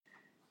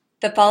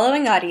The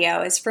following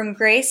audio is from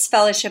Grace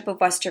Fellowship of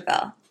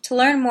Westerville. To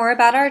learn more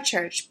about our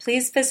church,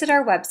 please visit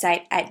our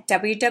website at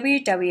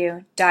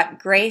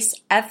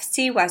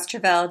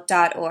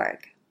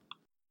www.gracefcwesterville.org.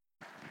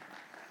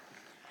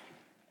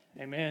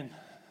 Amen.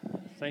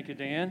 Thank you,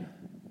 Dan.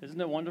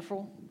 Isn't it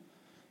wonderful?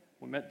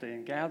 We met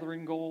the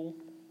gathering goal.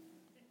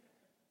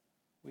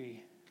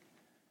 We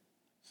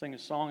sing a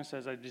song that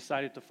says, I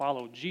decided to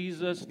follow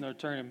Jesus, no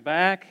turning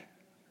back,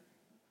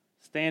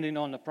 standing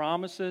on the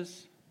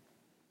promises.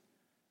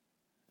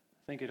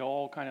 I think it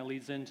all kind of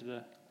leads into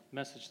the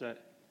message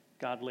that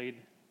God laid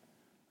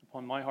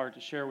upon my heart to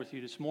share with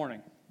you this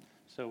morning.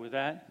 So with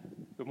that,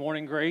 good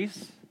morning,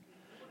 Grace.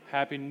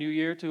 Happy New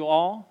Year to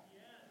all.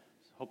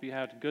 Hope you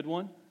had a good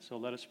one. So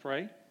let us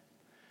pray.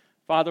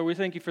 Father, we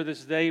thank you for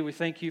this day. We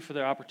thank you for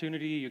the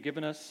opportunity you've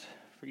given us,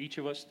 for each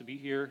of us to be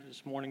here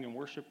this morning and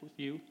worship with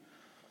you.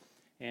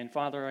 And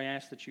Father, I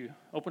ask that you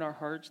open our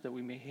hearts that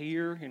we may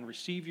hear and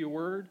receive your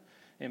word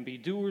and be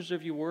doers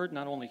of your word,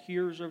 not only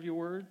hearers of your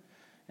word.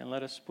 And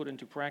let us put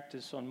into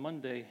practice on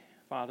Monday,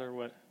 Father,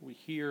 what we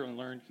hear and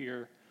learn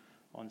here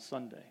on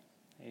Sunday.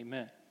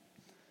 Amen.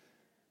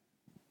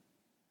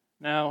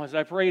 Now, as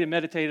I prayed and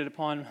meditated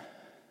upon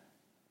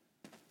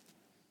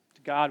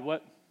God,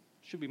 what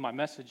should be my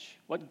message?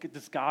 What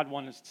does God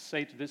want us to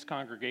say to this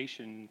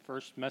congregation?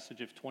 First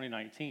message of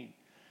 2019.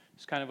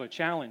 It's kind of a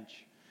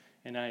challenge.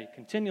 And I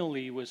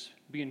continually was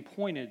being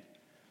pointed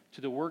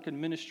to the work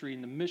and ministry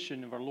and the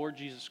mission of our Lord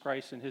Jesus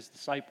Christ and his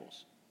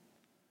disciples.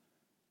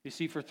 You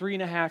see, for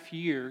 3.5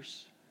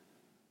 years,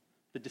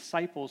 the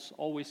disciples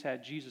always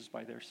had Jesus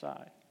by their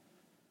side.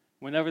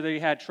 Whenever they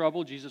had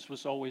trouble, Jesus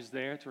was always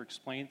there to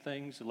explain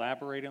things,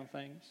 elaborate on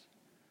things.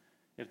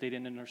 If they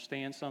didn't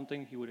understand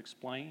something, he would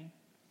explain.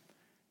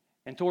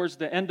 And towards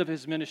the end of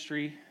his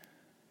ministry,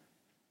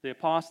 the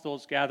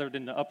apostles gathered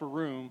in the upper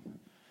room.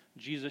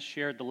 Jesus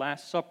shared the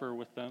Last Supper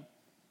with them.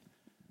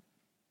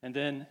 And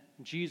then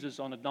Jesus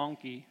on a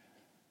donkey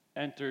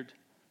entered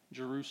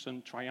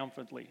Jerusalem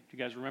triumphantly. Do you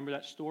guys remember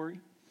that story?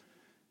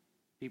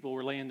 People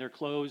were laying their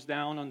clothes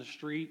down on the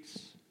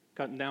streets,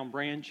 cutting down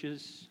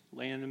branches,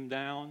 laying them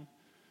down.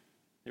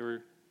 They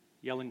were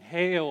yelling,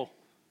 "Hail,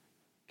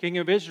 King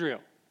of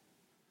Israel."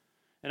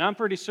 And I'm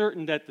pretty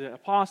certain that the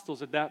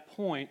apostles at that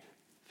point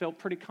felt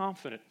pretty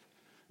confident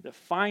that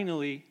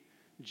finally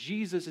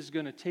Jesus is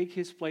going to take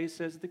his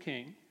place as the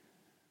king,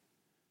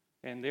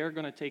 and they're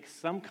going to take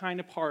some kind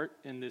of part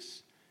in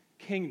this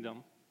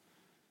kingdom.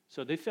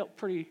 So they felt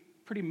pretty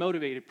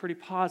motivated, pretty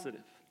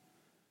positive.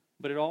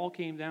 But it all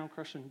came down,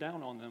 crushing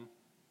down on them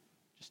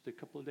just a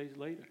couple of days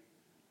later.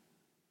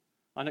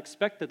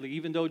 Unexpectedly,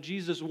 even though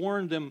Jesus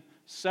warned them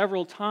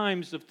several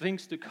times of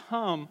things to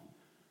come,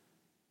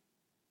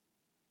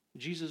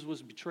 Jesus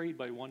was betrayed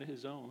by one of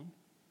his own.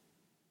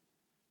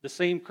 The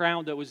same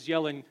crowd that was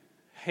yelling,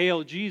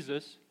 "Hail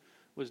Jesus,"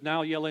 was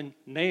now yelling,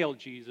 "Nail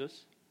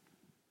Jesus."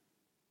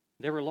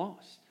 They were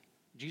lost.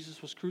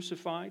 Jesus was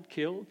crucified,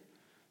 killed.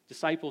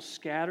 Disciples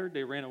scattered.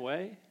 They ran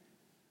away.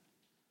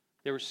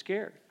 They were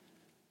scared.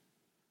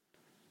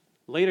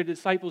 Later, the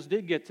disciples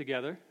did get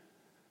together,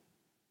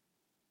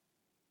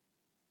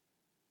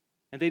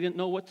 and they didn't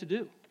know what to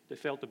do. They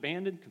felt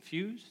abandoned,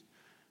 confused.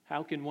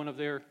 How can one of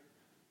their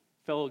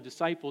fellow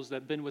disciples that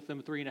had been with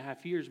them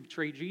 3.5 years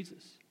betray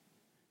Jesus?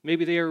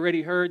 Maybe they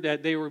already heard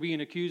that they were being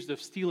accused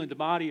of stealing the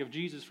body of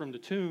Jesus from the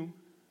tomb.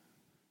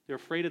 They're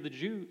afraid of the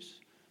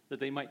Jews, that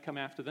they might come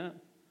after them.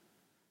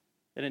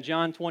 And in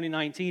John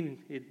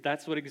 20:19,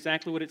 that's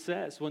exactly what it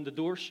says. When the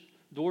doors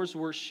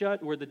were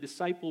shut where the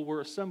disciples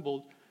were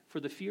assembled for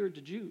the fear of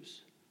the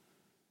Jews.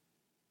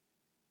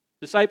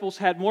 Disciples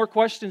had more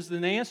questions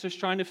than answers,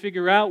 trying to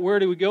figure out, where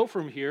do we go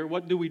from here?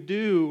 What do we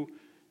do?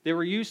 They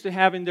were used to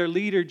having their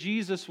leader,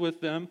 Jesus, with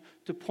them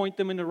to point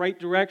them in the right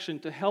direction,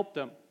 to help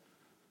them.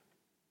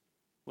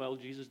 Well,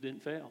 Jesus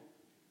didn't fail.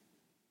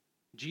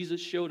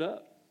 Jesus showed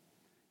up.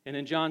 And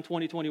in John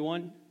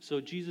 20:21,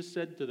 so Jesus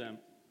said to them,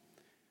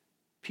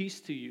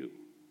 "Peace to you."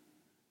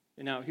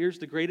 And now here's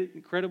the great,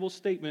 incredible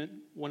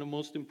statement, one of the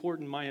most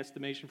important, in my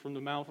estimation, from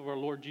the mouth of our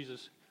Lord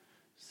Jesus,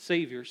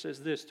 Savior,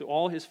 says this to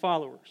all his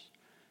followers: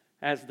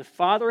 "As the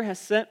Father has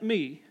sent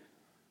me,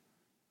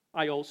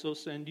 I also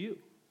send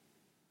you."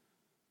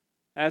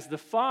 As the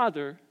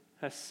Father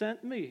has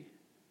sent me,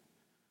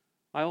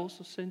 I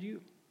also send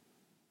you.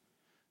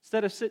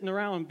 Instead of sitting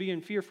around and being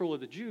fearful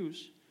of the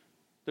Jews,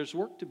 there's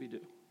work to be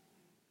done.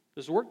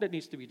 There's work that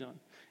needs to be done.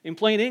 In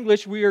plain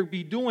English, we are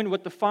be doing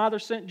what the Father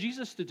sent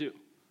Jesus to do.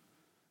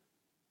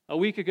 A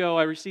week ago,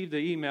 I received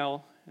an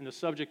email, and the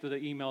subject of the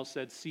email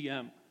said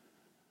CM.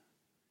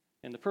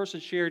 And the person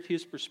shared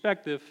his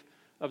perspective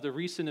of the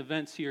recent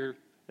events here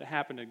that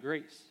happened at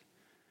Grace.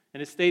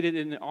 And it stated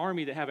in the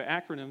Army they have an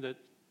acronym that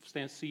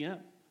stands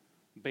CM.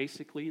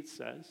 Basically, it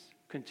says,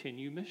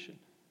 Continue Mission.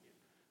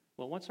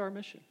 Well, what's our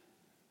mission?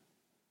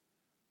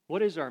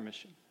 What is our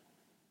mission?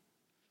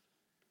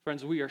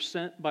 Friends, we are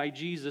sent by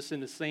Jesus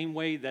in the same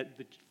way that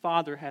the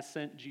Father has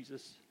sent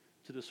Jesus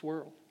to this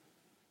world.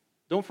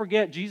 Don't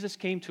forget, Jesus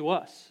came to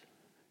us.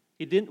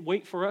 He didn't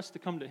wait for us to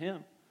come to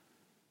him.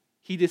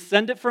 He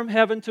descended from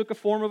heaven, took a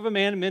form of a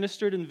man,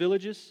 ministered in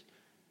villages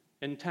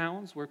and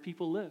towns where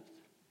people lived.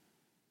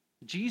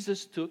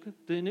 Jesus took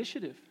the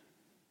initiative.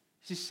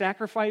 He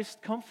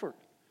sacrificed comfort.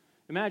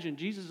 Imagine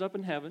Jesus up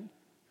in heaven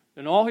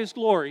in all his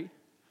glory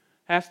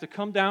has to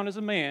come down as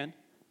a man,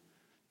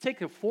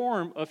 take a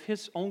form of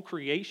his own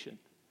creation.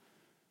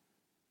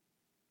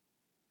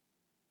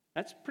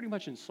 That's pretty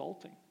much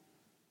insulting.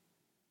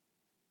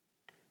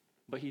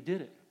 But he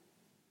did it.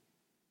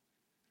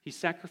 He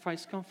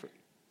sacrificed comfort.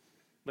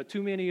 But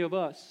too many of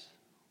us,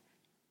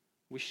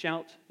 we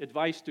shout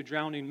advice to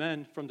drowning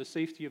men from the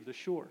safety of the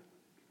shore.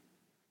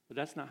 But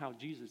that's not how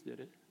Jesus did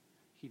it.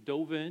 He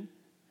dove in,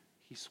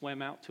 he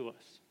swam out to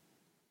us.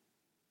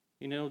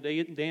 You know,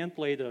 Dan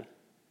played a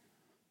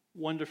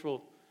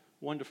wonderful,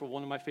 wonderful,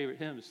 one of my favorite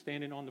hymns,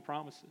 Standing on the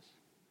Promises.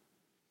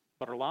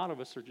 But a lot of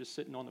us are just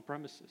sitting on the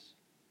premises.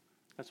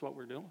 That's what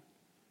we're doing.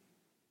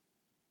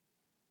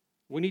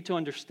 We need to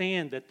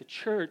understand that the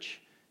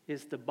church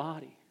is the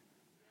body.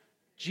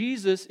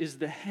 Jesus is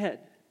the head.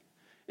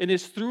 And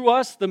it's through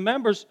us, the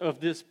members of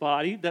this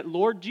body, that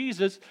Lord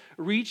Jesus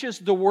reaches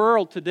the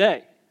world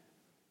today.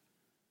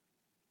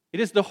 It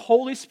is the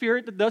Holy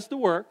Spirit that does the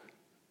work.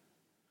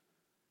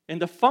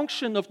 And the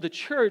function of the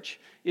church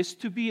is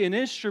to be an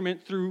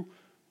instrument through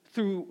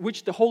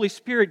which the Holy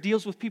Spirit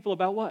deals with people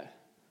about what?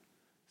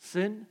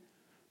 Sin,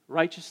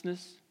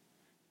 righteousness,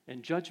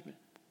 and judgment.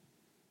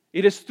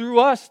 It is through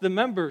us, the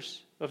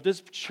members of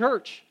this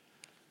church,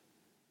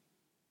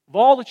 of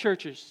all the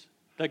churches,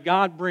 that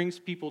God brings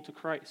people to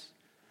Christ.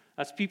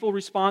 As people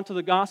respond to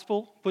the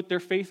gospel, put their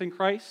faith in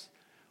Christ,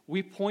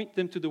 we point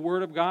them to the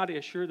Word of God to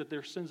assure that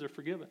their sins are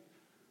forgiven.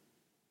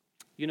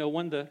 You know,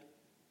 one of the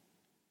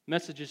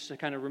messages I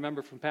kind of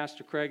remember from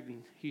Pastor Craig,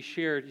 and he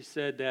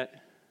said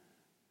that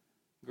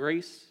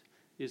grace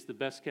is the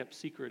best kept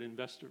secret in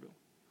Westerville.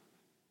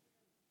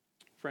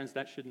 Friends,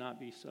 that should not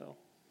be so.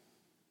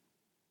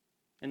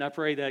 And I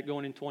pray that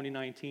going in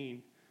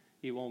 2019,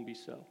 it won't be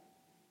so.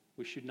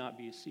 We should not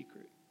be a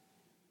secret.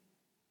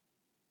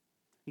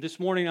 This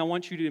morning, I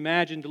want you to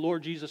imagine the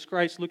Lord Jesus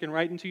Christ looking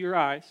right into your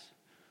eyes,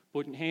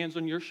 putting hands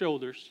on your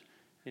shoulders,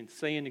 and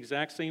saying the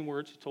exact same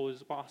words he told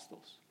his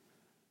apostles.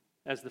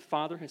 As the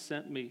Father has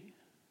sent me,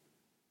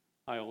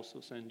 I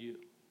also send you.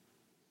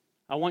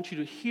 I want you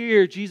to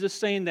hear Jesus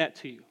saying that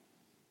to you.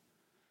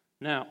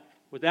 Now,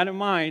 with that in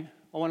mind,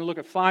 I want to look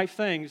at 5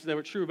 things that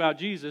were true about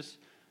Jesus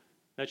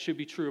that should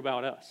be true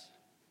about us.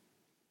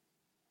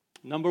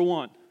 Number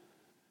 1,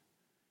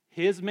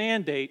 his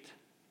mandate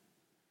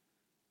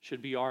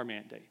should be our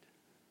mandate.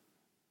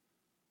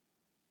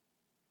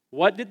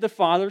 What did the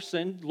Father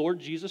send Lord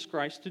Jesus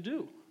Christ to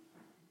do?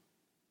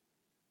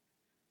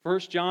 1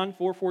 John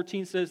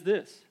 4:14 says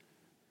this,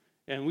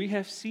 and we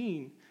have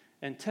seen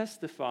and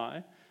testify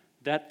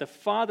that the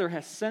Father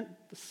has sent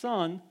the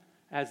Son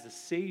as the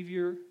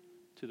Savior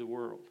to the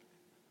world.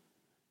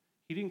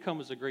 He didn't come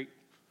as a great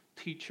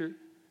teacher,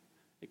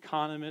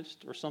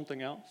 economist, or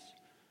something else.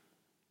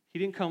 He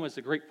didn't come as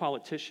a great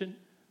politician.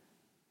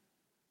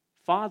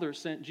 Father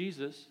sent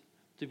Jesus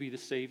to be the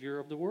Savior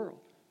of the world.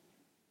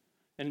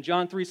 And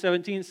John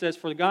 3:17 says,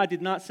 for God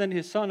did not send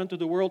his Son into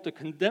the world to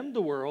condemn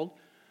the world,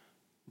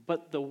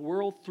 but the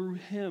world through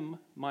him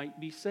might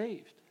be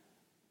saved.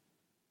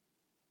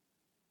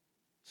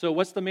 So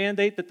what's the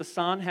mandate that the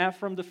Son have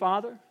from the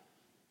Father?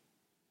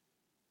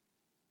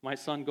 My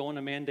son, go on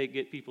a mandate,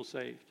 get people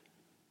saved.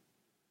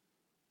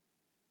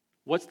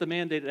 What's the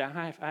mandate that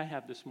I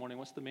have this morning?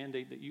 What's the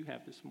mandate that you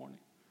have this morning?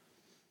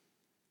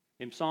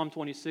 In Psalm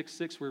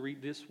 26:6, we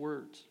read these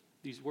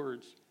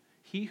words.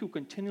 He who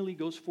continually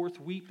goes forth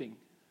weeping,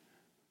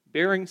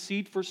 bearing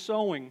seed for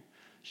sowing,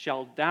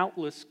 shall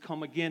doubtless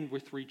come again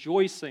with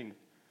rejoicing,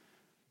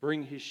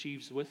 bring his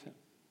sheaves with him.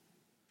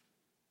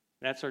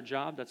 That's our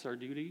job, that's our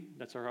duty,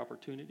 that's our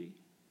opportunity.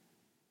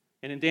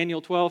 And in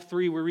Daniel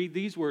 12:3, we read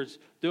these words,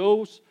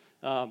 those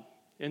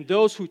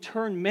who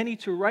turn many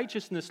to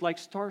righteousness like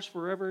stars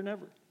forever and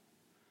ever.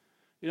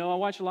 You know, I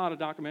watch a lot of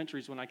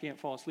documentaries when I can't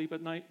fall asleep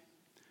at night.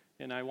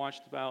 And I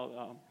watched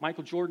about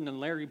Michael Jordan and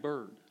Larry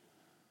Bird.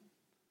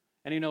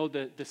 And you know,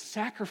 the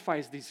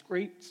sacrifice these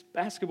great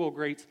basketball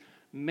greats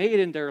made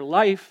in their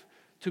life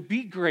to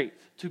be great,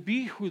 to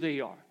be who they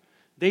are.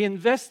 They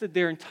invested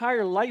their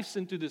entire lives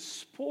into this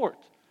sport.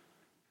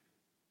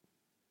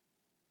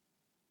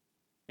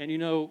 And you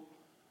know,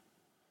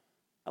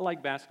 I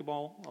like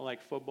basketball, I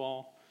like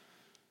football,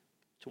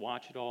 to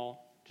watch it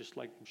all, just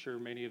like I'm sure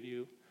many of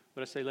you.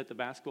 But I say let the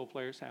basketball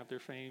players have their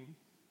fame,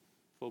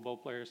 football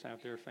players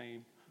have their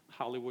fame,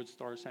 Hollywood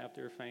stars have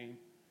their fame.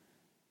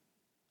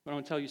 But I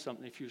want to tell you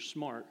something, if you're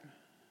smart,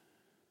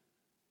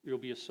 you'll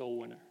be a soul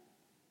winner.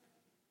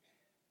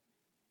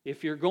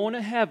 If you're going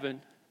to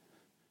heaven,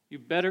 you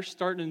better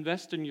start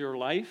investing your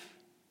life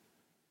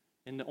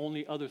in the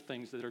only other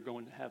things that are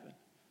going to heaven.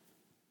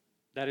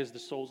 That is the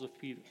souls of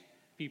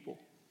people.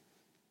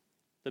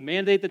 The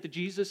mandate that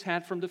Jesus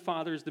had from the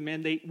Father is the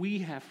mandate we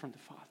have from the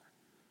Father.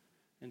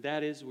 And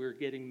that is we're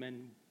getting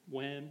men,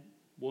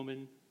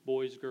 women,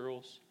 boys,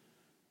 girls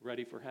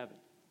ready for heaven.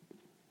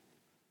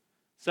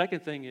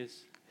 Second thing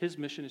is his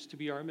mission is to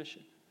be our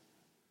mission.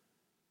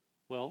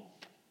 Well,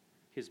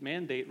 his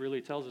mandate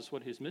really tells us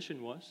what his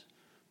mission was,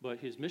 but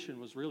his mission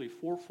was really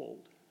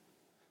fourfold.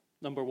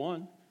 Number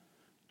one,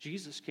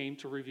 Jesus came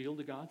to reveal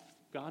to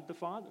God the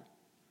Father.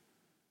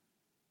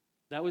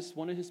 That was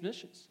one of his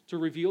missions, to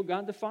reveal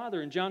God the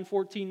Father. And John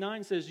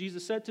 14:9 says,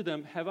 Jesus said to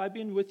them, "Have I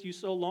been with you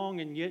so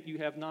long, and yet you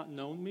have not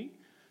known me,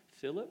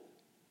 Philip?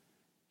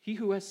 He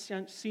who has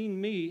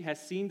seen me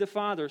has seen the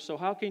Father, so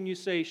how can you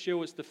say,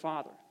 'Show us the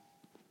Father'?"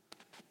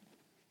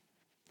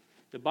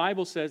 The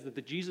Bible says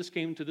that Jesus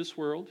came into this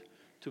world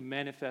to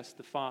manifest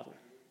the Father.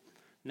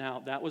 Now,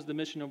 that was the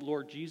mission of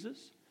Lord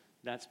Jesus.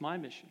 That's my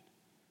mission.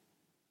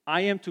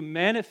 I am to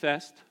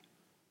manifest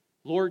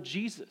Lord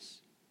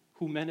Jesus,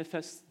 who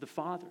manifests the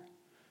Father.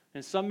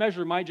 In some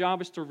measure, my job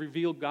is to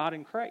reveal God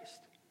in Christ.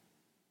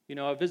 You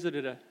know, I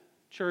visited a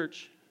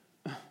church,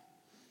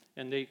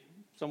 and they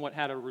somewhat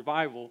had a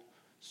revival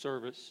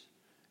service,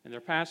 and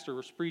their pastor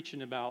was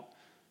preaching about,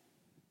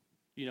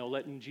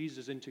 letting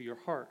Jesus into your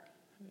heart.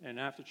 And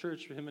after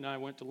church, him and I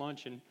went to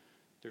lunch, and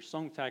their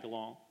song tag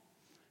along.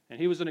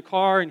 And he was in a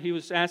car, and he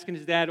was asking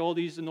his dad all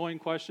these annoying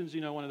questions,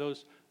 one of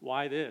those,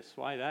 why this,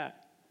 why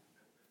that?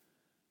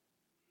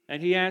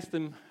 And he asked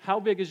him,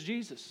 how big is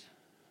Jesus?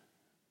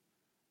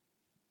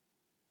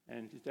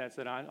 And his dad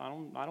said, I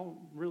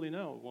don't really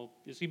know. Well,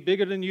 is he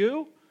bigger than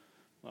you?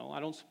 Well,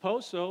 I don't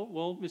suppose so.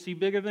 Well, is he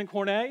bigger than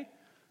Cornet?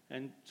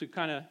 And to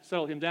kind of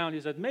settle him down,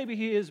 he said, maybe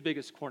he is big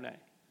as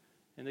Cornet.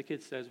 And the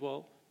kid says,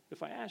 well,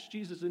 if I ask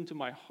Jesus into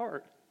my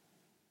heart,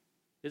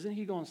 isn't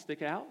he going to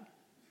stick out?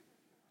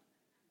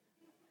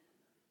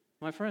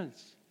 My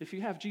friends, if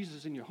you have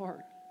Jesus in your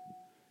heart,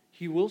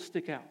 he will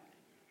stick out.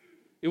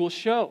 It will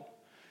show.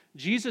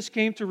 Jesus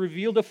came to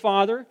reveal the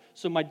Father,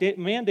 so my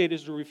mandate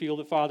is to reveal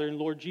the Father in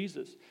Lord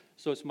Jesus.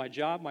 So it's my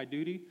job, my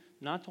duty,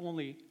 not to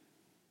only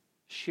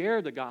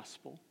share the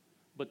gospel,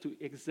 but to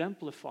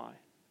exemplify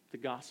the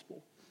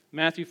gospel.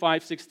 Matthew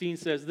 5:16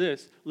 says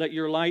this, "Let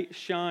your light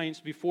shine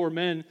before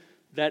men,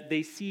 that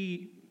they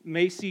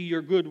may see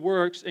your good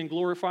works and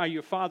glorify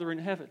your Father in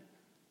heaven."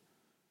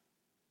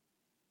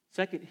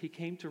 Second, he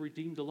came to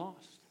redeem the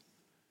lost.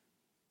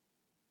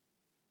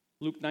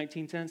 Luke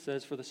 19:10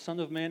 says, "For the Son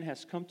of Man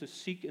has come to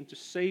seek and to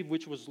save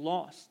which was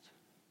lost."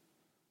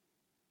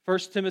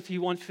 1 Timothy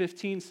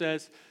 1:15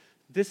 says,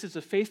 "This is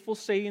a faithful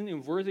saying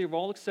and worthy of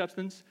all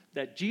acceptance,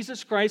 that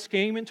Jesus Christ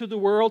came into the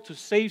world to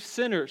save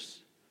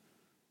sinners,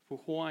 for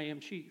whom I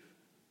am chief."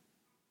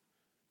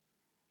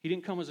 He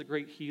didn't come as a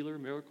great healer,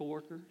 miracle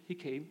worker. He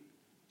came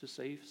to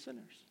save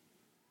sinners.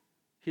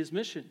 His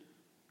mission,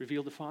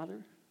 reveal the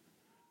Father,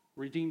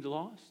 redeem the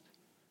lost.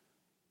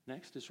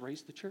 Next is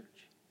raise the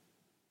church.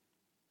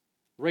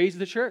 Raise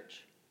the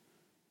church.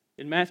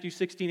 In Matthew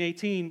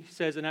 16:18, he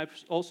says, "And I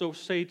also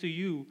say to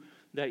you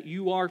that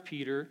you are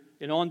Peter,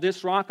 and on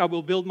this rock I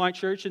will build my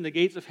church, and the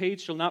gates of hate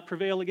shall not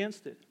prevail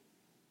against it."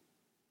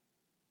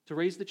 To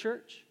raise the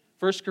church.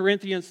 1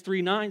 Corinthians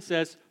 3:9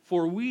 says,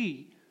 "For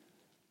we,"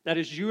 that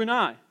is you and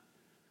I,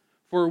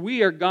 "for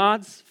we are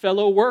God's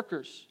fellow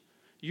workers.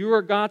 You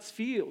are God's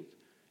field.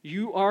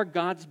 You are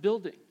God's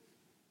building."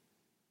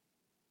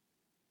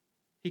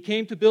 He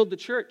came to build the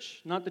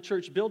church, not the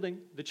church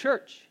building, the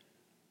church.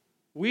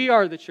 We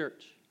are the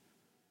church.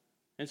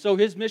 And so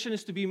his mission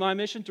is to be my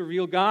mission, to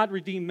reveal God,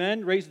 redeem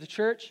men, raise the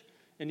church.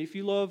 And if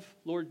you love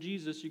Lord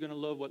Jesus, you're going to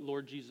love what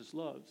Lord Jesus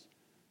loves.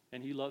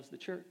 And he loves the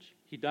church.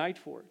 He died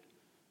for it.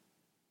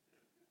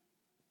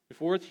 And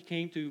fourth, he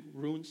came to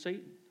ruin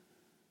Satan.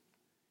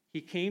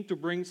 He came to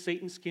bring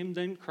Satan's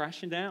kingdom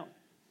crashing down.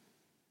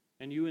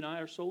 And you and I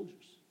are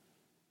soldiers.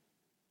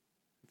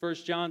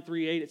 1 John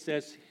 3:8 it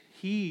says,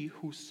 "He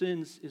who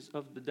sins is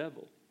of the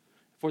devil,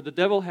 for the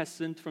devil has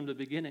sinned from the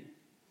beginning.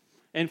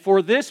 And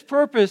for this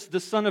purpose the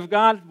Son of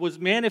God was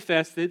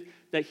manifested,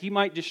 that he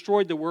might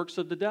destroy the works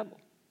of the devil."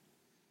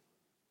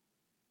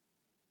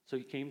 So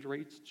he came to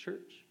raise the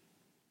church,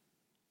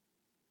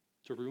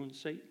 to ruin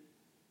Satan.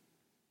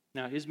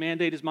 Now his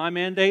mandate is my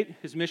mandate,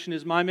 his mission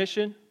is my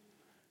mission,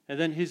 and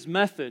then his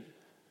method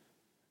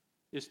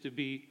is to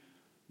be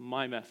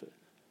my method.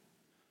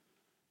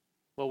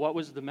 Well, what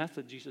was the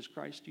method Jesus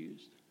Christ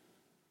used?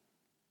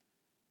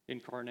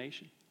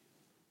 Incarnation.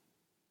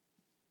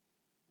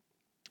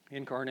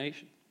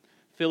 Incarnation.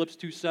 Philippians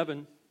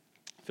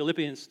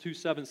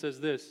 2:7 says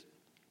this,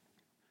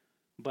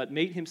 "But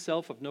made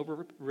himself of no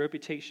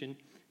reputation,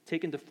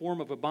 taking the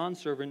form of a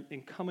bondservant,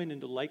 and coming in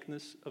the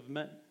likeness of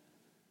men."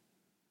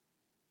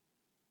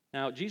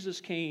 Now, Jesus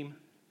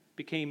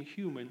became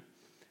human,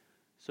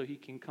 so he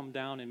can come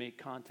down and make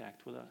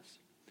contact with us.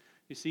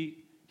 You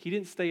see, he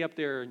didn't stay up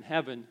there in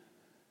heaven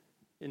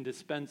and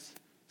dispense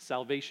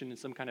salvation in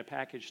some kind of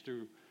package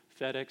through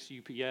FedEx,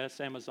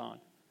 UPS,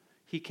 Amazon.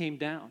 He came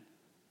down.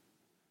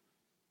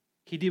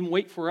 He didn't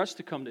wait for us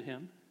to come to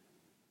him,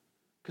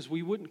 because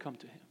we wouldn't come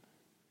to him.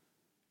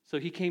 So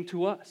he came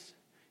to us.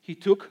 He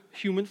took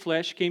human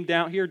flesh, came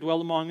down here,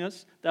 dwelled among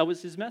us. That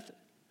was his method.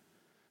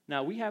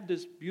 Now, we have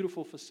this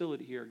beautiful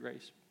facility here at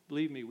Grace.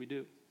 Believe me, we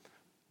do.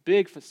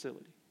 Big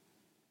facility.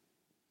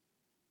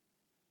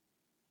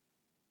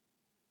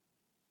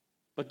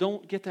 But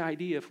don't get the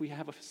idea, if we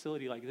have a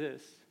facility like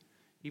this,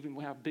 Even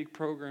we have big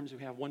programs,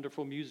 we have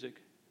wonderful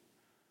music.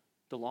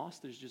 The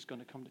lost is just going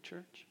to come to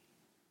church.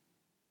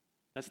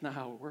 That's not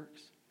how it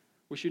works.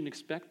 We shouldn't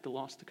expect the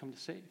lost to come to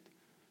saved.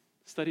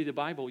 Study the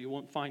Bible, you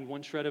won't find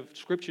one shred of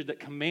scripture that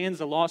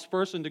commands a lost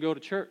person to go to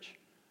church.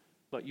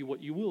 But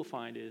what you will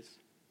find is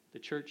the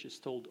church is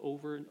told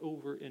over and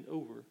over and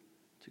over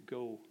to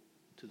go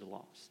to the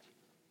lost.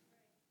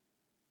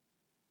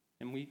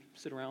 And we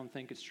sit around and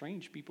think it's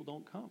strange people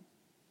don't come.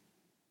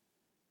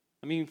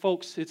 I mean,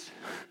 folks, it's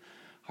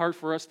hard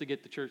for us to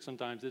get to church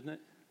sometimes, isn't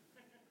it?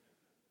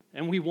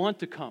 And we want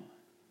to come.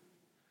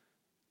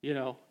 You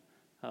know,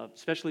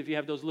 especially if you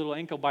have those little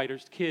ankle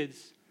biters,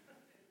 kids.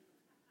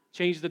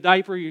 Change the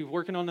diaper, you're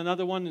working on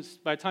another one.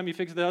 By the time you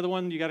fix the other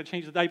one, you got to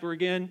change the diaper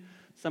again.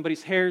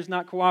 Somebody's hair is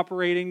not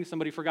cooperating.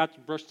 Somebody forgot to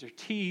brush their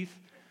teeth.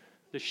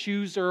 The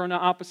shoes are on the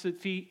opposite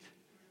feet.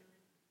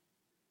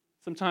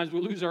 Sometimes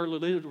we lose our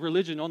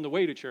religion on the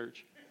way to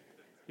church,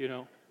 you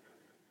know.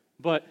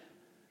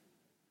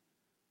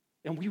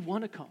 And we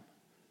want to come.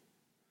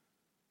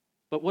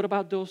 But what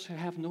about those who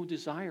have no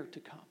desire to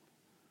come?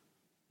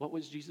 What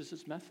was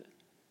Jesus' method?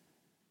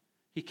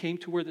 He came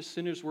to where the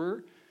sinners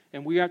were,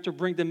 and we have to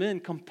bring them in,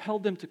 compel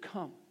them to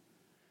come.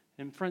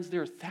 And friends,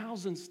 there are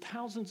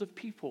thousands of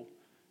people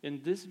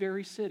in this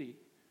very city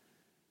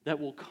that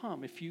will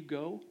come if you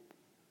go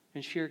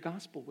and share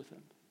gospel with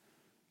them.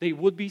 They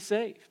would be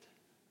saved.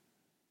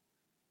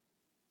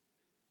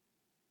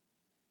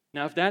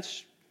 Now,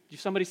 if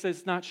somebody says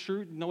it's not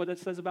true, you know what that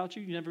says about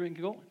you? You've never been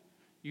going.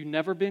 You've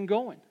never been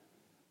going.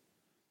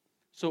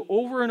 So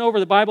over and over,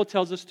 the Bible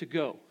tells us to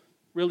go.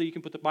 Really, you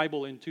can put the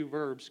Bible in two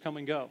verbs, come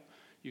and go.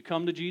 You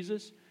come to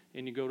Jesus,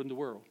 and you go to the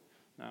world.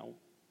 Now,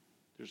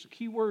 there's a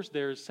key word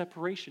there, is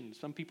separation.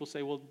 Some people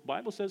say, well, the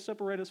Bible says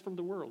separate us from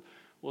the world.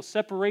 Well,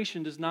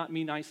 separation does not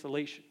mean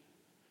isolation.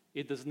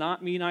 It does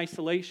not mean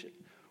isolation.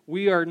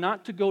 We are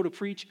not to go to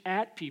preach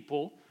at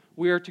people.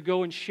 We are to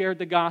go and share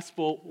the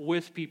gospel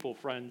with people,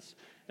 friends.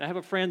 And I have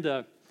a friend,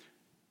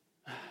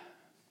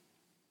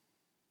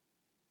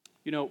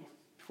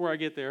 before I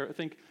get there, I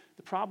think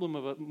the problem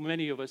of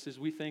many of us is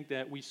we think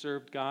that we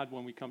served God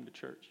when we come to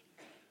church.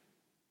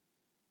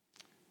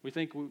 We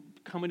think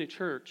coming to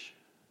church,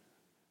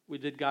 we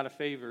did God a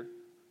favor.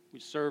 We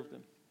served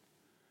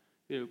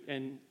Him.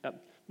 And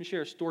let me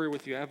share a story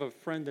with you. I have a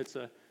friend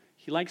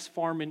he likes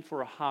farming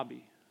for a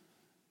hobby.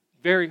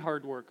 Very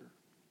hard worker.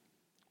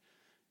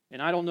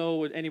 And I don't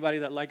know anybody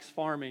that likes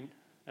farming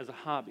as a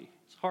hobby.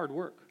 It's hard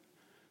work.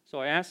 So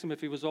I asked him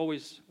if he was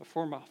always a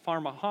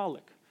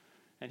farmaholic.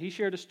 And he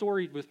shared a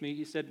story with me.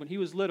 He said when he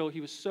was little,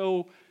 he was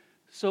so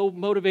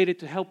motivated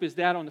to help his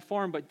dad on the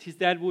farm, but his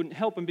dad wouldn't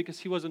help him because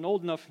he wasn't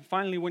old enough. And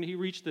finally, when he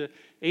reached the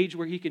age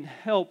where he can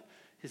help,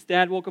 his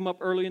dad woke him up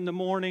early in the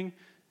morning.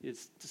 It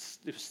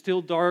was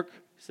still dark.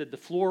 He said the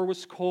floor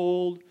was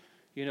cold.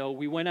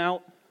 We went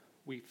out.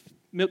 We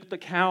milked the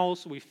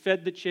cows. We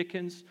fed the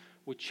chickens.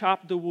 We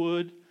chopped the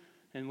wood.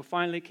 And we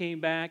finally came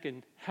back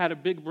and had a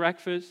big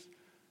breakfast.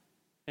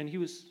 And he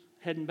was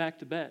heading back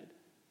to bed.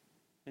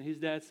 And his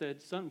dad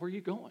said, "Son, where are you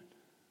going?"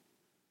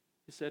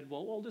 He said,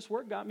 "Well, all this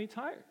work got me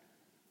tired."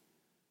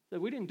 He said,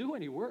 "We didn't do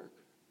any work.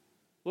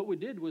 What we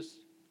did was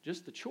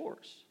just the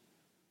chores.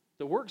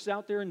 The work's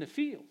out there in the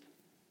field."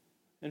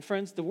 And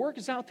friends, the work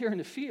is out there in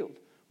the field.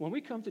 When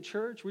we come to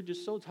church, we're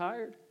just so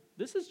tired.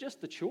 This is just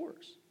the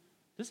chores.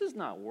 This is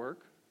not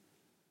work.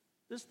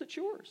 This is the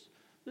chores.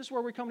 This is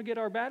where we come to get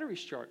our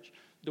batteries charged.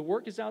 The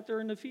work is out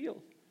there in the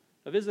field.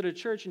 I visited a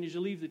church, and as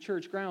you leave the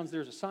church grounds,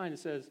 there's a sign that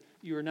says,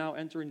 "You are now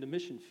entering the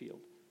mission field."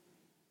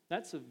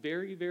 That's a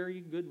very,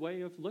 very good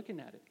way of looking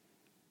at it.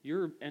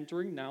 You're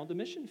entering now the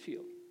mission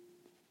field.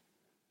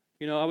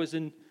 I was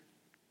in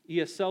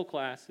ESL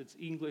class. It's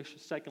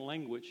English second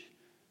language.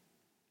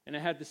 And I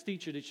had this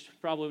teacher that you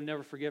probably will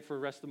never forget for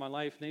the rest of my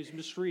life. Her name's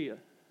Miss Ria.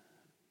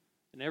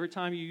 And every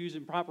time you use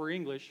improper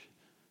English,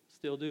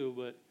 still do,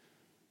 but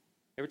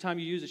every time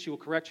you use it, she will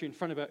correct you in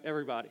front of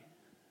everybody.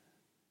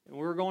 And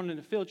we were going on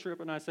a field trip,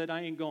 and I said,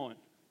 "I ain't going."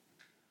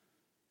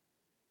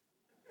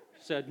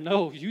 She said,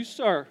 "No, you,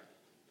 sir,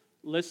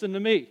 listen to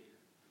me.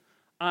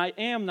 I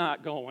am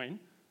not going.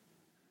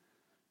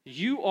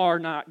 You are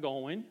not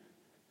going.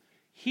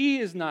 He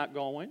is not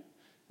going.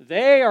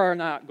 They are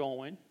not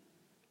going."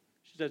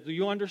 She said, "Do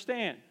you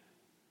understand?"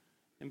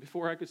 And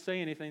before I could say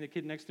anything, the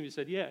kid next to me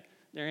said, "Yeah,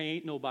 there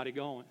ain't nobody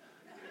going."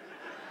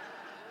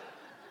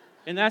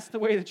 And that's the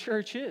way the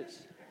church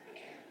is.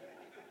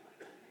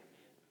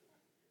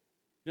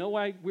 You know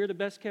why we're the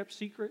best kept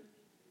secret?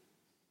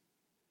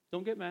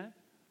 Don't get mad.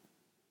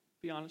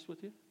 Be honest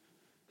with you.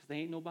 Because there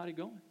ain't nobody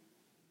going.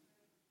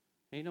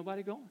 Ain't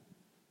nobody going.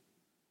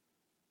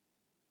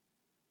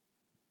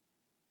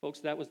 Folks,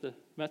 that was the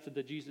method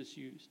that Jesus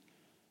used.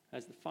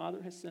 As the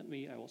Father has sent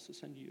me, I also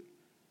send you.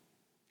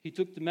 He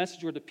took the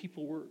message where the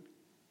people were.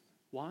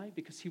 Why?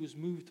 Because he was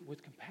moved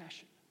with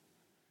compassion.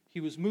 He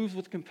was moved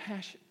with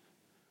compassion.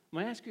 I'm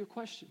going to ask you a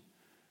question,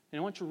 and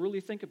I want you to really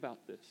think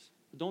about this.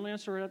 But don't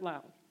answer it out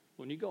loud.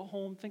 When you go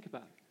home, think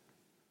about it.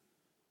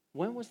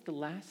 When was the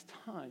last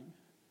time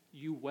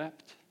you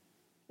wept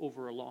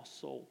over a lost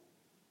soul?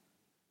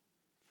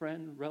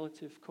 friend,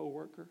 relative,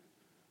 co-worker,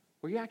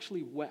 where you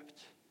actually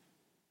wept?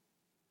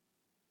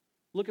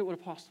 Look at what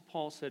Apostle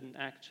Paul said in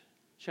Acts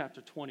chapter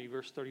 20,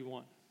 verse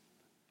 31.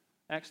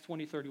 Acts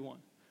 20:31.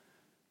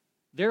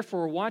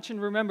 Therefore, watch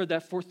and remember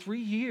that for 3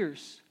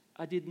 years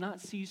I did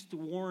not cease to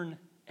warn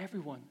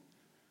everyone,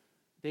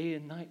 day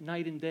and night,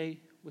 night and day,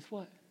 with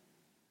what?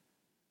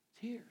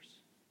 Tears.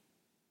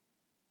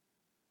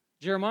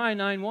 Jeremiah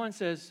 9:1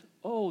 says,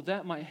 oh,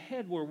 that my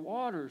head were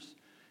waters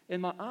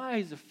and my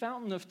eyes a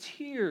fountain of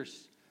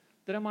tears,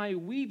 that I might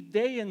weep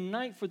day and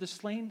night for the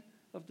slain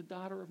of the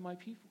daughter of my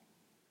people.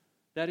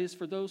 That is,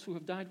 for those who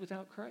have died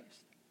without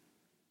Christ.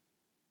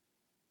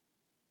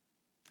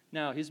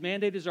 Now, his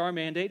mandate is our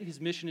mandate. His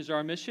mission is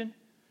our mission.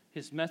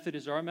 His method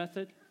is our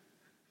method.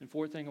 And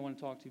fourth thing I want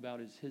to talk to you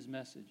about is his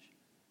message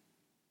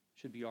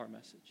should be our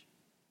message.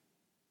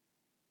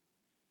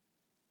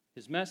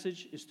 His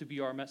message is to be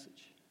our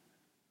message.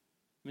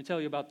 Let me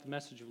tell you about the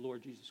message of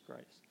Lord Jesus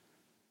Christ.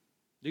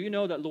 Do you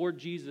know that Lord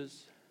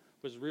Jesus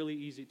was really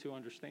easy to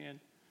understand?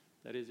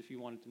 That is, if you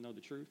wanted to know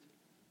the truth.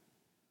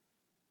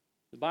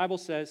 The Bible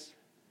says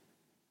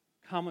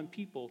common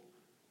people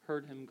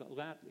heard him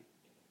gladly.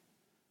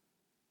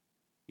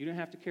 You don't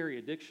have to carry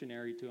a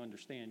dictionary to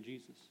understand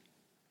Jesus.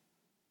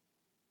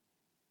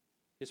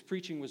 His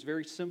preaching was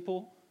very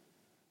simple,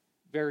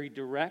 very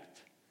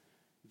direct,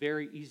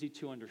 very easy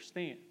to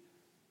understand.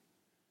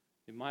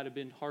 It might have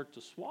been hard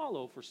to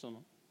swallow for some,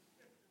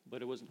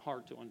 but it wasn't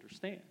hard to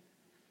understand.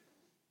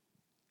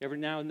 Every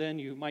now and then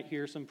you might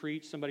hear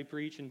somebody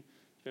preach, and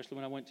especially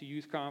when I went to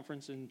youth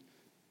conference, and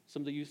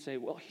some of the youth say,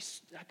 well,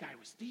 that guy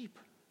was deep.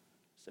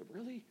 I said,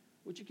 really?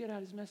 What'd you get out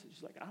of his message?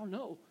 He's like, I don't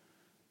know.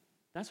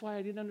 That's why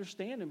I didn't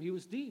understand him. He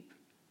was deep.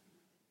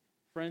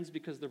 Friends,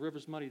 because the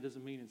river's muddy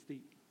doesn't mean it's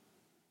deep.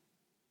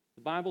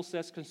 The Bible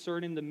says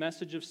concerning the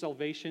message of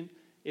salvation,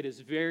 it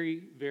is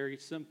very, very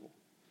simple.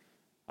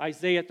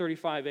 Isaiah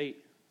 35:8.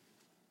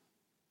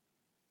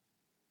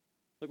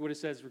 Look what it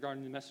says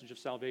regarding the message of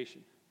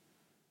salvation.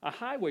 A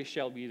highway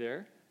shall be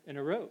there, and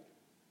a road,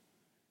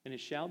 and it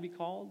shall be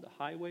called the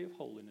highway of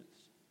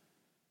holiness.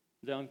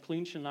 The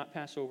unclean shall not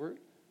pass over it,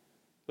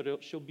 but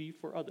it shall be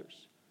for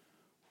others.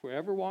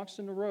 Whoever walks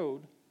in the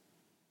road,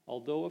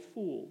 although a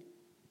fool,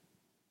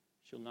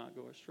 shall not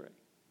go astray.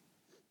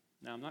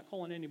 Now, I'm not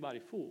calling anybody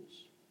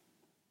fools.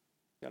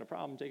 Got a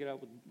problem, take it out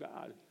with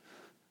God.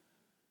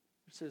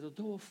 It says,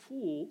 although a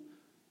fool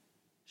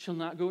shall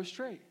not go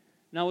astray.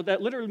 Now, what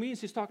that literally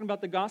means, he's talking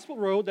about the gospel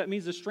road. That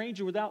means a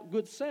stranger without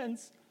good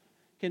sense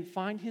can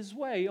find his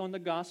way on the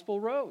gospel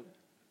road.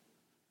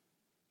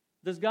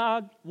 Does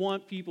God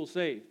want people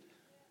saved?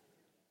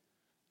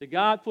 Did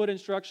God put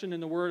instruction in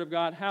the Word of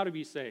God how to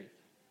be saved?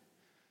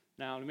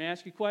 Now, let me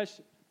ask you a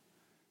question.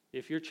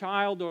 If your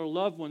child or a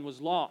loved one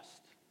was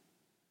lost,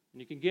 and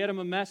you can get them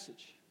a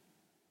message,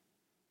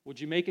 would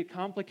you make it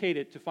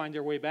complicated to find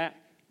their way back?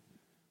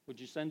 Would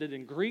you send it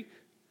in Greek?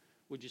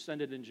 Would you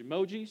send it in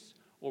emojis?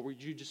 Or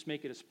would you just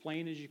make it as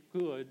plain as you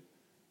could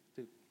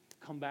to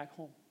come back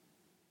home?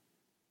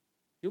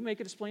 You'll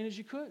make it as plain as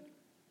you could.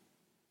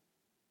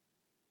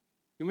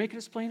 You'll make it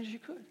as plain as you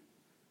could.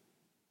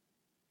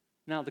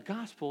 Now, the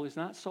gospel is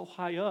not so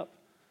high up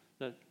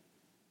that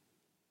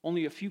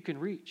only a few can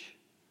reach,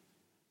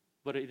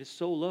 but it is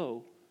so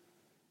low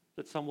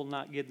that some will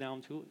not get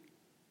down to it.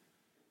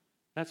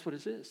 That's what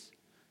it is.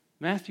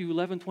 Matthew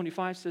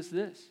 11:25 says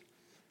this.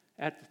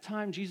 At the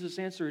time, Jesus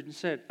answered and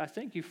said, I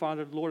thank you,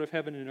 Father, Lord of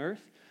heaven and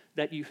earth,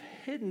 that you've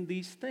hidden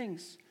these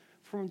things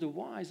from the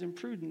wise and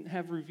prudent,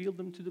 have revealed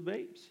them to the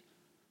babes.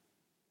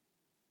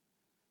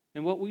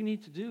 And what we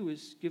need to do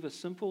is give a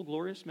simple,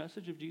 glorious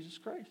message of Jesus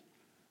Christ.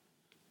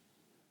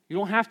 You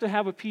don't have to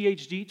have a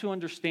PhD to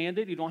understand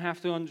it. You don't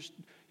have to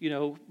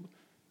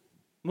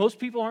most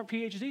people aren't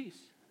PhDs.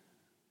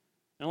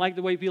 And I like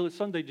the way Billy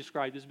Sunday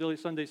described this. Billy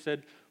Sunday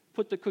said,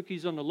 put the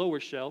cookies on the lower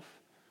shelf,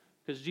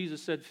 because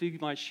Jesus said, feed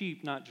my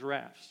sheep, not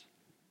giraffes.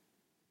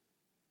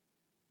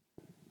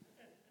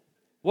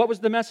 What was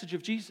the message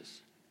of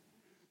Jesus?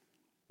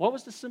 What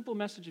was the simple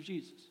message of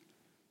Jesus?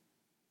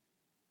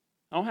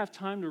 I don't have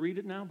time to read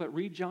it now, but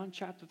read John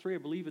chapter 3. I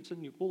believe it's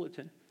in your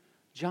bulletin.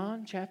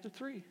 John chapter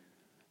 3.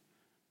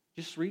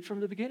 Just read from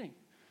the beginning.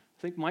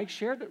 I think Mike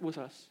shared it with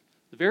us.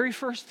 The very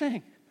first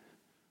thing,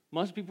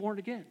 must be born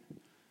again.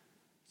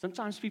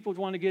 Sometimes people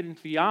want to get in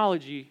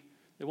theology.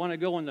 They want to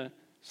go on the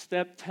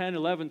step 10,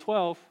 11,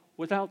 12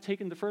 without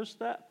taking the first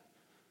step.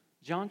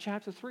 John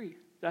chapter 3.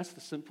 That's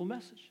the simple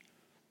message.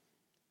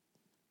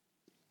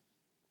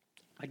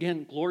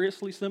 Again,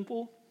 gloriously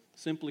simple,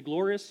 simply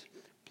glorious,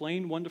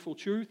 plain, wonderful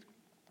truth.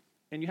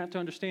 And you have to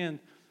understand,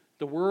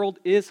 the world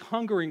is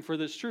hungering for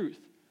this truth.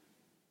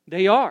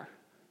 They are.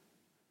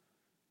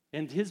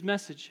 And his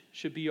message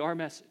should be our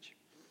message.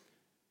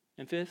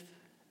 And fifth,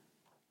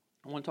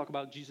 I want to talk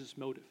about Jesus'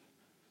 motive.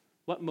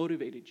 What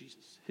motivated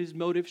Jesus? His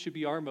motive should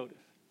be our motive.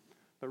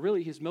 But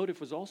really, his motive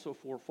was also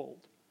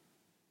fourfold.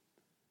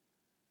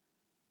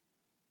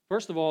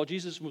 First of all,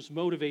 Jesus was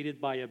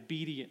motivated by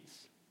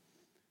obedience.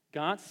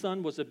 God's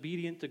Son was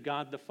obedient to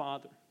God the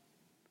Father.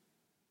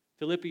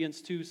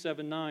 Philippians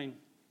 2:7-9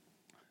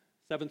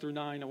 7 through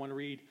 9, I want to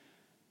read.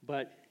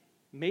 But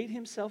made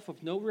himself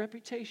of no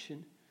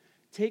reputation,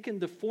 taking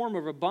the form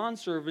of a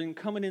bondservant,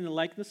 coming in the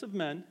likeness of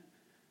men,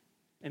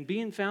 and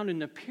being found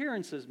in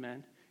appearance as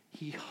men,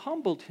 he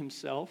humbled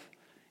himself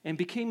and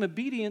became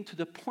obedient to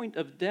the point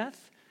of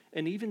death,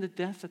 and even the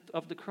death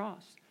of the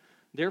cross.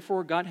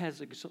 Therefore, God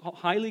has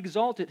highly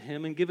exalted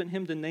him and given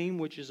him the name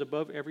which is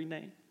above every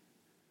name.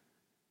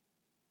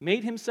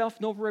 Made himself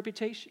no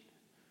reputation.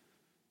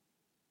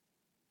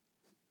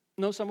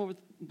 Know some of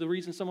the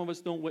reason some of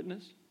us don't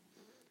witness?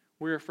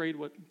 We're afraid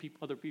what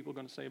other people are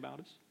going to say about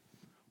us.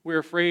 We're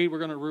afraid we're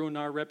going to ruin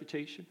our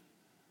reputation.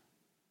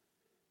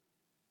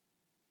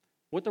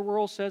 What the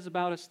world says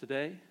about us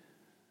today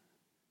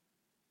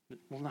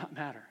will not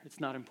matter. It's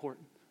not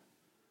important.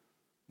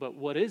 But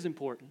what is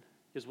important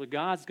is what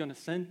God's going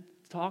to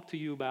talk to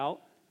you about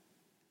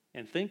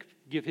and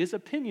give his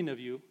opinion of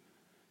you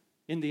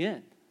in the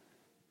end.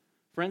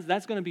 Friends,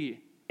 that's going to be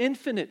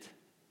infinite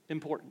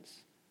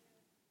importance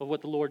of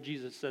what the Lord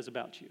Jesus says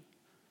about you.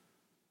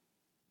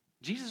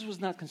 Jesus was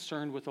not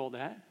concerned with all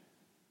that.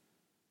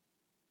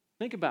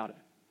 Think about it.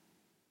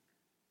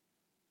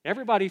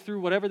 Everybody threw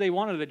whatever they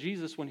wanted at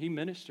Jesus when he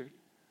ministered.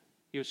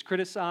 He was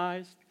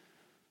criticized,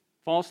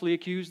 falsely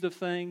accused of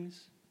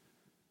things.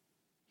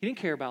 He didn't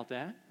care about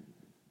that.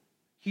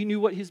 He knew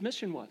what his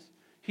mission was.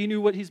 He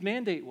knew what his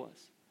mandate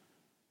was.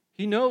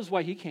 He knows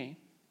why he came.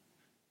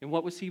 And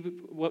what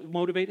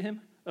motivated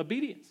him?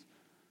 Obedience.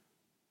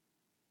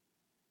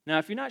 Now,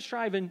 if you're not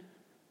striving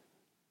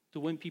to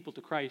win people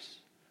to Christ,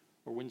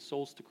 or win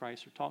souls to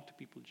Christ, or talk to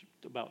people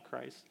about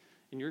Christ,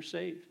 and you're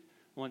saved,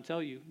 I want to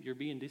tell you, you're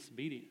being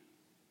disobedient.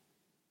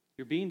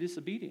 You're being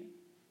disobedient.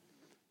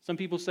 Some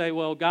people say,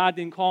 well, God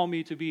didn't call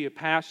me to be a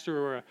pastor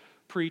or a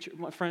preacher.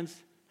 My friends,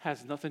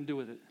 has nothing to do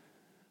with it.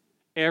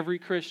 Every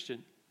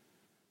Christian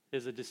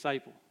is a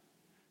disciple.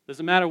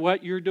 Doesn't matter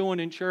what you're doing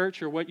in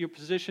church or what your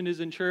position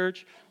is in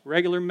church,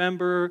 regular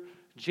member,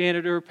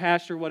 janitor,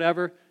 pastor,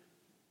 whatever,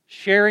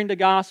 sharing the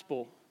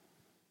gospel,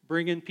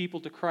 bringing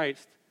people to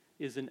Christ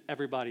is in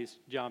everybody's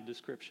job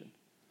description.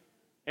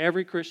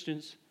 Every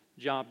Christian's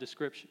job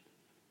description.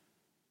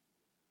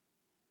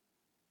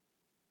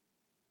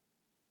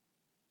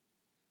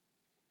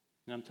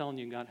 And I'm telling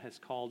you, God has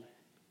called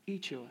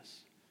each of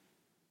us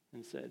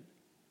and said,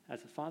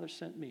 as the Father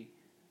sent me,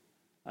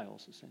 I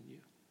also send you.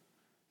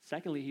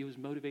 Secondly, he was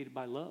motivated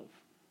by love.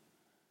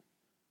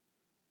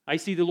 I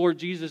see the Lord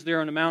Jesus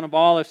there on the Mount of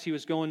Olives. He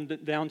was going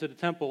down to the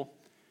temple.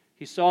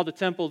 He saw the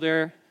temple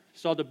there,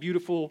 saw the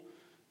beautiful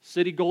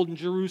city, golden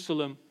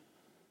Jerusalem.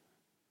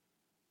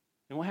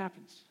 And what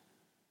happens?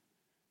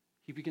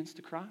 He begins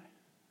to cry.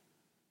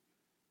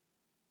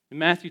 In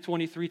Matthew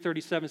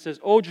 23:37 says,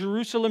 "O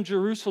Jerusalem,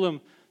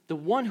 Jerusalem, the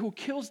one who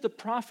kills the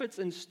prophets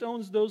and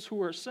stones those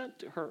who are sent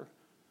to her.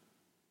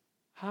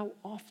 How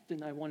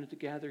often I wanted to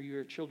gather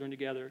your children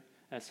together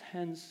as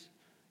hens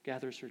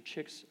gathers her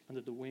chicks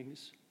under the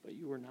wings, but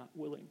you were not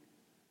willing."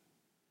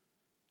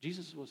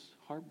 Jesus was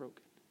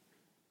heartbroken.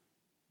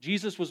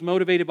 Jesus was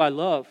motivated by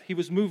love. He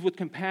was moved with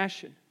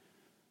compassion.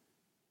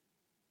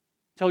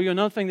 Tell you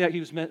another thing that he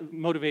was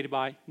motivated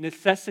by: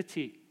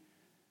 necessity.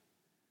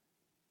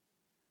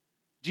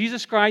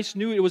 Jesus Christ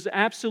knew it was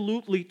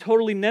absolutely,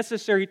 totally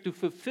necessary to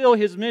fulfill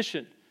his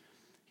mission.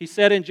 He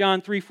said in John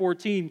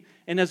 3:14,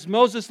 "And as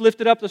Moses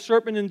lifted up the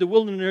serpent in the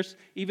wilderness,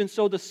 even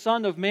so the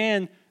Son of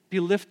Man be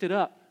lifted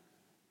up."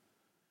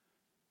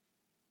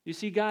 You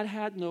see, God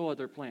had no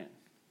other plan.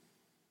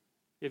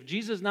 If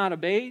Jesus not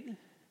obeyed,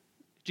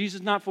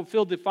 Jesus not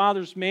fulfilled the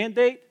Father's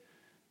mandate,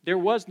 there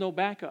was no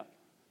backup.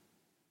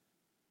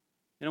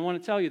 And I want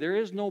to tell you, there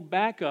is no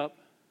backup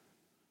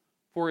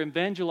for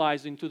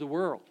evangelizing to the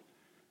world.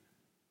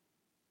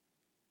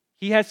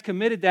 He has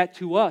committed that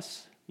to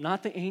us,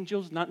 not the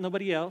angels, not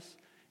nobody else.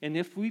 And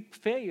if we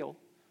fail,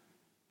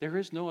 there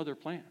is no other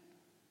plan.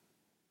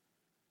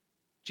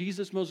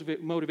 Jesus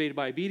motivated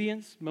by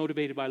obedience,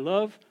 motivated by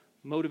love,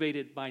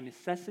 motivated by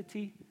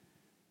necessity,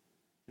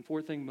 and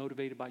fourth thing,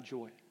 motivated by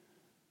joy.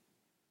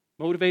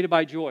 Motivated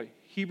by joy.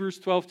 Hebrews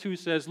 12:2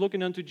 says,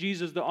 "Looking unto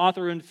Jesus, the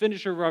author and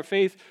finisher of our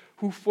faith,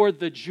 who for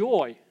the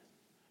joy,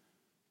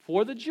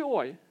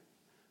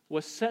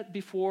 was set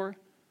before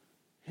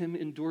him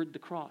endured the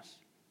cross."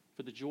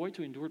 For the joy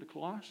to endure the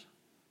cross?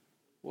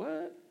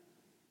 What?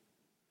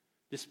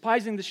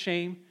 Despising the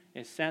shame,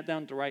 and sat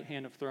down at the right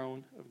hand of the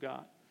throne of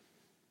God.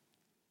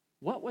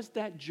 What was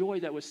that joy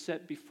that was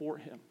set before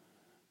him?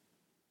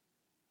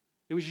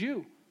 It was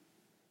you.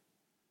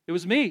 It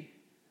was me.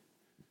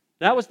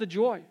 That was the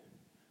joy.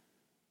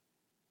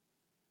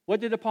 What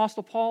did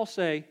Apostle Paul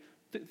say?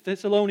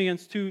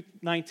 Thessalonians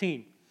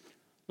 2:19.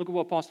 Look at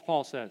what Apostle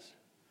Paul says.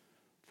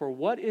 "For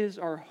what is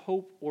our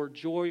hope or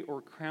joy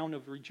or crown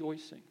of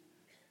rejoicing?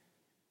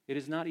 It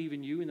is not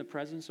even you in the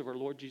presence of our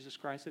Lord Jesus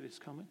Christ that is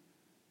coming."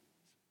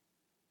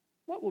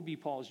 What will be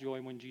Paul's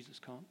joy when Jesus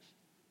comes?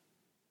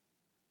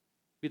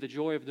 Be the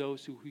joy of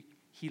those who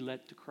he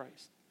led to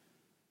Christ.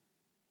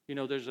 You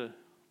know, there's an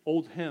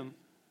old hymn.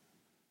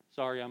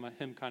 Sorry, I'm a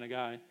hymn kind of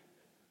guy.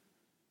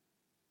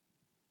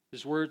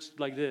 There's words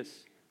like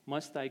this: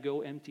 "Must I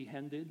go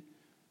empty-handed?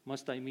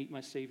 Must I meet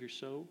my Savior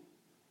so,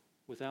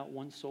 without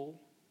one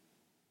soul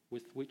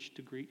with which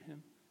to greet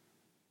him?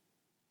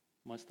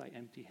 Must I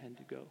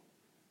empty-handed go?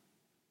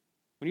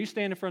 When you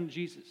stand in front of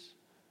Jesus,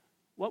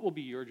 what will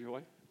be your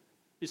joy?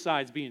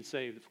 Besides being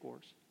saved, of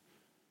course.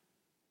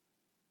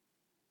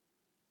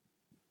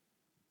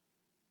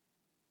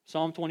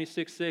 Psalm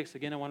 26:6,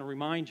 again, I want to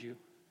remind you,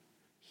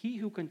 he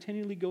who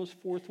continually goes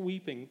forth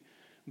weeping,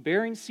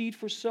 bearing seed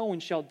for sowing,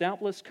 shall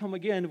doubtless come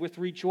again with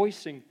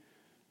rejoicing,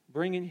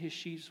 bringing his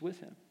sheaves with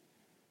him.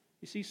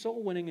 You see,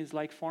 soul winning is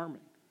like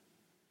farming.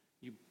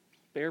 You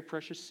bear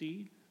precious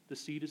seed. The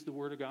seed is the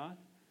Word of God.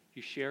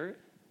 You share it.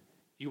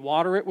 You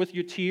water it with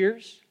your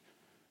tears.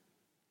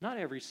 Not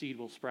every seed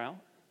will sprout,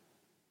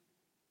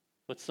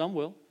 but some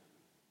will.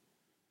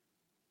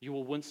 You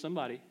will win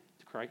somebody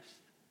to Christ.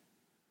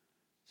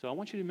 So I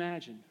want you to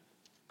imagine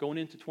going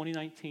into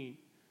 2019,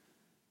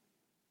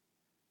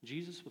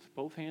 Jesus with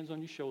both hands on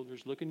your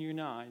shoulders, looking you in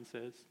the eye and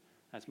says,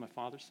 as my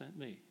Father sent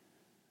me,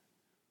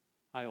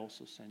 I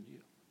also send you.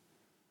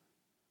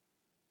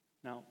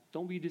 Now,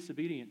 don't be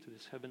disobedient to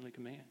this heavenly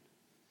command.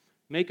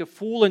 Make a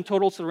full and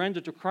total surrender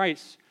to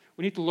Christ.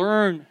 We need to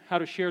learn how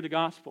to share the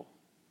gospel.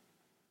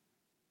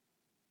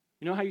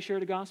 You know how you share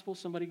the gospel?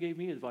 Somebody gave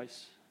me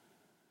advice.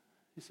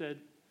 He said,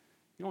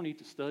 you don't need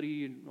to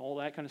study and all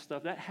that kind of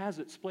stuff. That has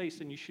its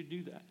place, and you should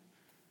do that.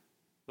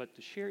 But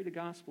to share the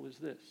gospel is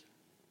this.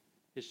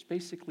 It's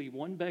basically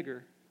one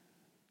beggar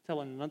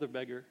telling another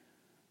beggar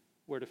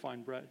where to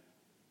find bread.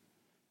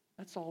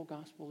 That's all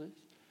gospel is.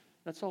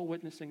 That's all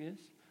witnessing is.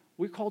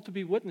 We're called to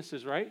be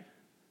witnesses, right?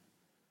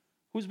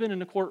 Who's been in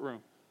the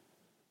courtroom?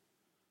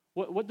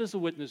 What does a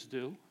witness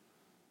do?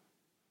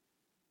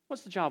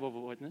 What's the job of a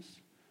witness?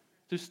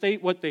 To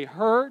state what they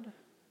heard,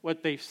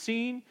 what they've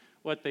seen,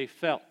 what they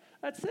felt.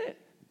 That's it.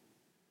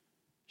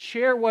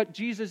 Share what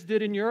Jesus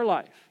did in your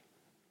life.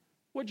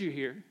 What'd you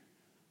hear?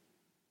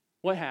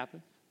 What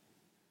happened?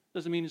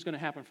 Doesn't mean it's going to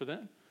happen for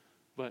them,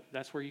 but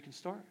that's where you can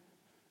start.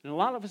 And a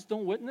lot of us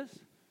don't witness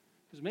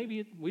because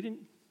maybe we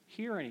didn't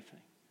hear anything.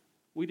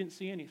 We didn't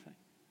see anything.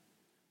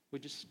 We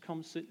just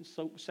come sit and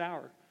soak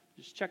sour,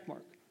 just check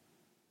mark.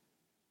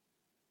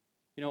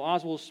 You know,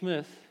 Oswald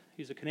Smith,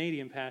 he's a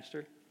Canadian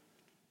pastor,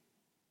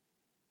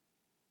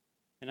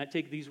 and I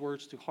take these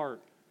words to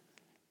heart.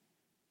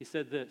 He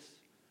said this,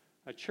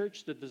 a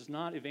church that does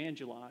not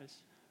evangelize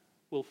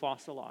will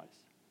fossilize.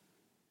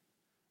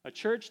 A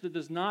church that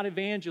does not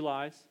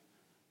evangelize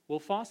will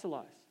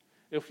fossilize.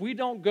 If we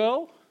don't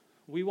go,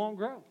 we won't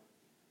grow.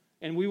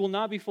 And we will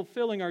not be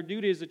fulfilling our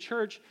duty as a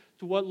church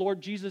to what Lord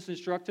Jesus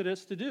instructed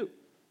us to do.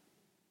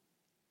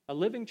 A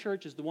living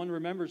church is the one who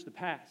remembers the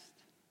past.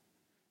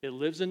 It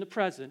lives in the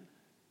present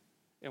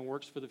and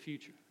works for the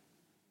future.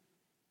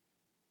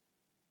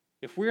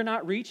 If we're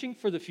not reaching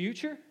for the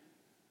future,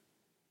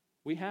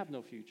 we have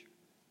no future.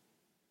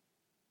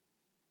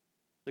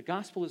 The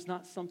gospel is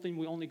not something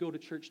we only go to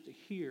church to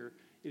hear.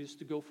 It is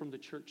to go from the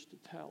church to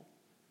tell.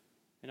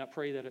 And I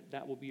pray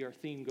that will be our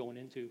theme going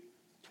into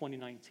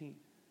 2019.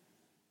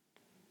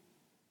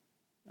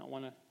 I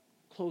want to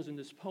close in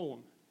this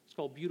poem. It's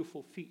called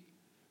Beautiful Feet.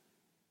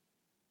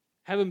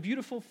 Having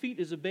beautiful feet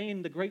is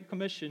obeying the Great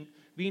Commission,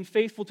 being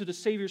faithful to the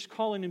Savior's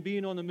calling and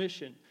being on the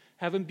mission.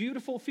 Having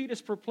beautiful feet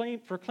is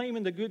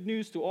proclaiming the good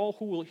news to all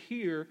who will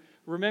hear,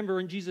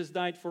 remembering Jesus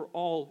died for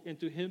all, and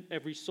to him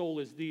every soul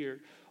is dear.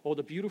 Oh,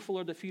 the beautiful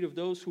are the feet of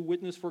those who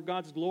witness for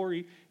God's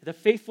glory, the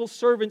faithful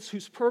servants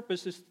whose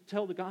purpose is to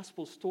tell the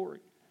gospel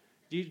story.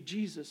 Dear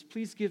Jesus,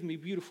 please give me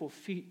beautiful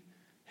feet.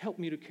 Help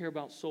me to care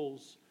about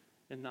souls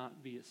and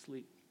not be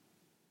asleep.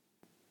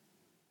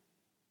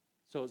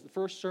 So as the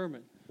first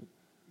sermon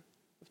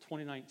of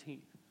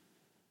 2019,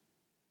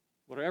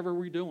 whatever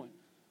we're doing,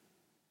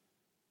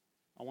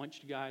 I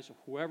want you guys,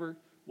 or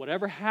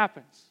whatever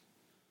happens,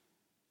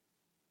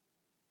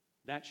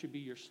 that should be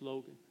your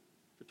slogan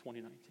for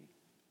 2019.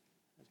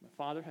 As my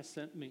Father has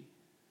sent me,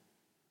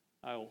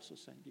 I also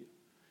send you.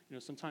 You know,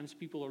 sometimes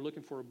people are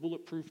looking for a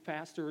bulletproof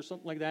pastor or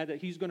something like that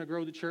he's going to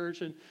grow the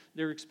church, and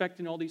they're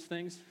expecting all these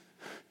things.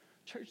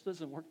 Church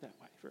doesn't work that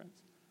way, friends.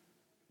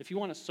 If you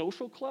want a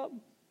social club,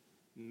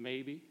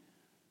 maybe.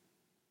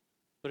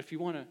 But if you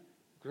want to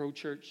grow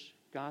church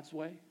God's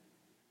way,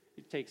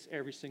 it takes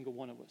every single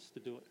one of us to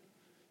do it.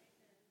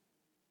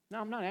 Now,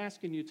 I'm not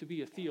asking you to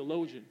be a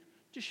theologian.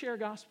 Just share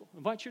gospel.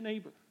 Invite your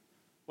neighbor.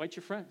 Invite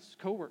your friends,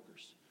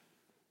 coworkers.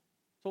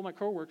 I told my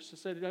coworkers, I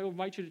said, I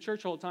invite you to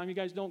church all the time. You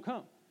guys don't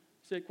come.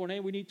 I said,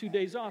 Cornette, we need 2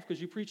 days off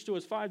because you preach to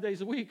us 5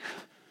 days a week.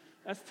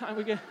 That's the time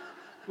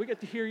we get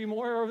to hear you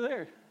more over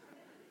there.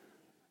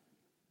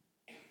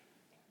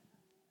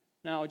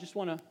 Now, I just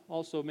want to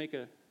also make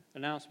an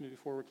announcement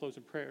before we close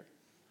in prayer.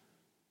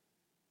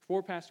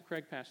 Before Pastor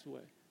Craig passed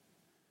away,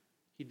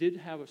 he did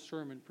have a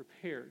sermon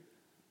prepared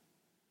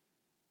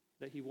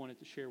that he wanted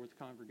to share with the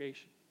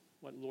congregation,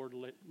 what the Lord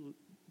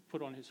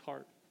put on his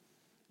heart.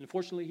 And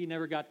unfortunately, he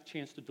never got the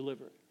chance to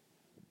deliver it.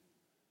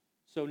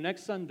 So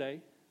next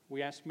Sunday,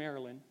 we asked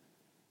Marilyn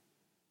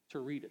to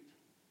read it.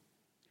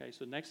 Okay,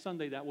 so next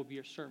Sunday, that will be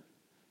her sermon.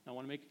 Now, I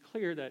want to make it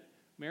clear that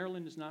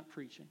Marilyn is not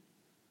preaching.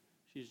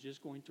 She's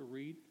just going to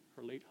read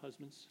her late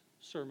husband's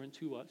sermon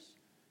to us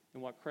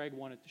and what Craig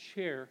wanted to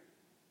share,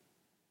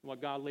 and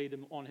what God laid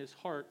him on his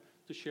heart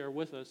to share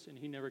with us, and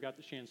he never got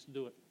the chance to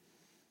do it.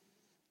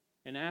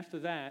 And after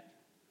that,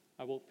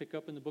 I will pick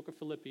up in the book of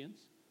Philippians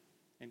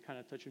and kind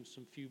of touch on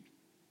some few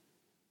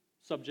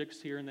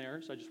subjects here and there.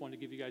 So I just wanted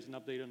to give you guys an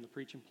update on the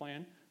preaching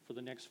plan for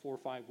the next 4 or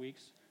 5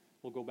 weeks.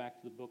 We'll go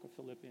back to the book of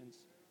Philippians.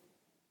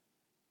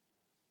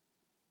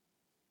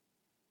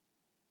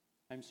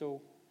 I'm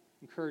so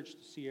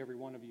encouraged to see every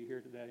one of you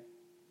here today.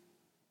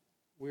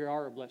 We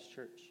are a blessed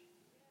church.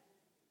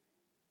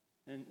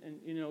 And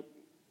you know,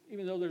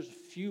 even though there's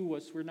a few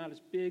of us, we're not as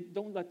big,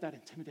 don't let that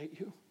intimidate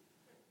you.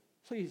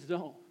 Please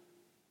don't.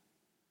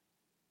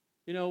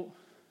 You know,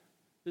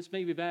 this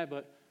may be bad,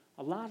 but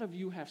a lot of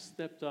you have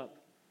stepped up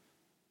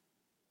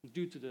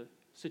due to the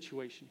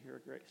situation here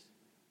at Grace.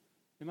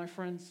 And my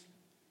friends,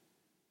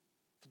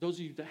 for those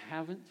of you that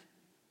haven't,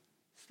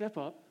 step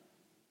up.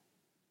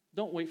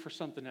 Don't wait for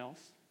something else.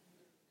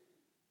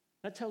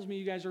 That tells me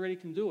you guys already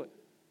can do it.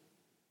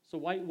 So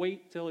why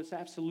wait till it's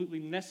absolutely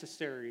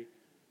necessary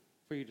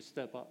for you to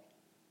step up?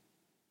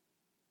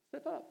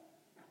 Step up.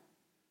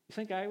 You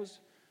think I was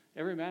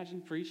ever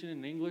imagined preaching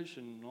in English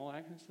and all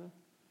that kind of stuff?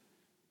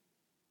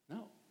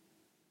 No.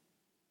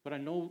 But I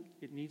know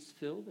it needs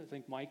filled. I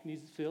think Mike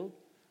needs it filled.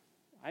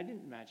 I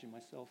didn't imagine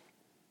myself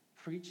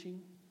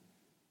preaching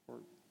or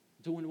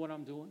doing what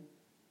I'm doing.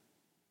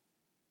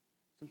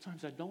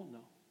 Sometimes I don't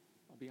know,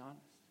 I'll be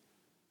honest.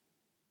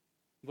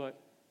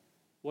 But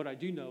what I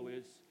do know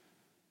is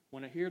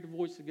when I hear the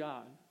voice of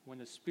God, when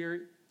the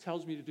Spirit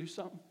tells me to do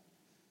something,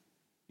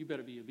 you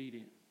better be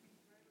obedient.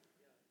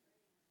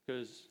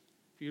 Because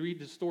if you read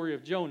the story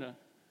of Jonah,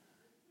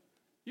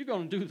 you're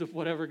going to do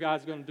whatever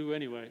God's going to do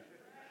anyway.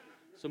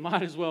 So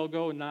might as well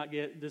go and not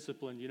get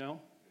disciplined, you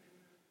know?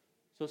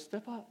 So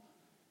step up.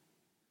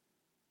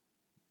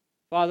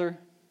 Father,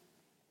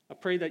 I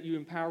pray that you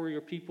empower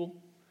your people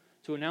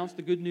to announce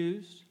the good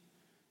news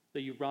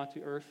that you brought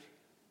to earth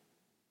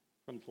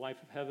from the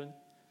life of heaven.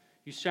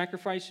 You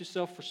sacrificed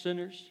yourself for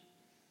sinners.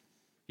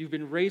 You've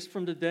been raised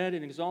from the dead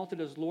and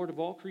exalted as Lord of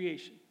all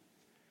creation.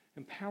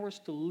 Empower us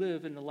to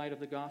live in the light of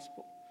the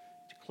gospel,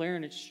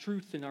 declaring its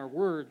truth in our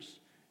words,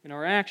 in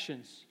our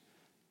actions.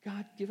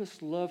 God, give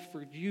us love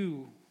for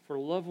you, for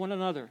love one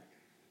another.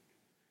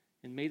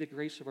 And may the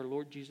grace of our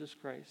Lord Jesus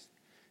Christ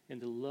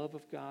and the love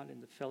of God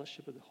and the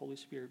fellowship of the Holy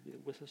Spirit be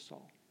with us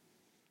all.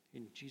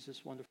 In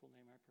Jesus' wonderful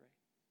name I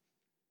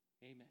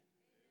pray. Amen.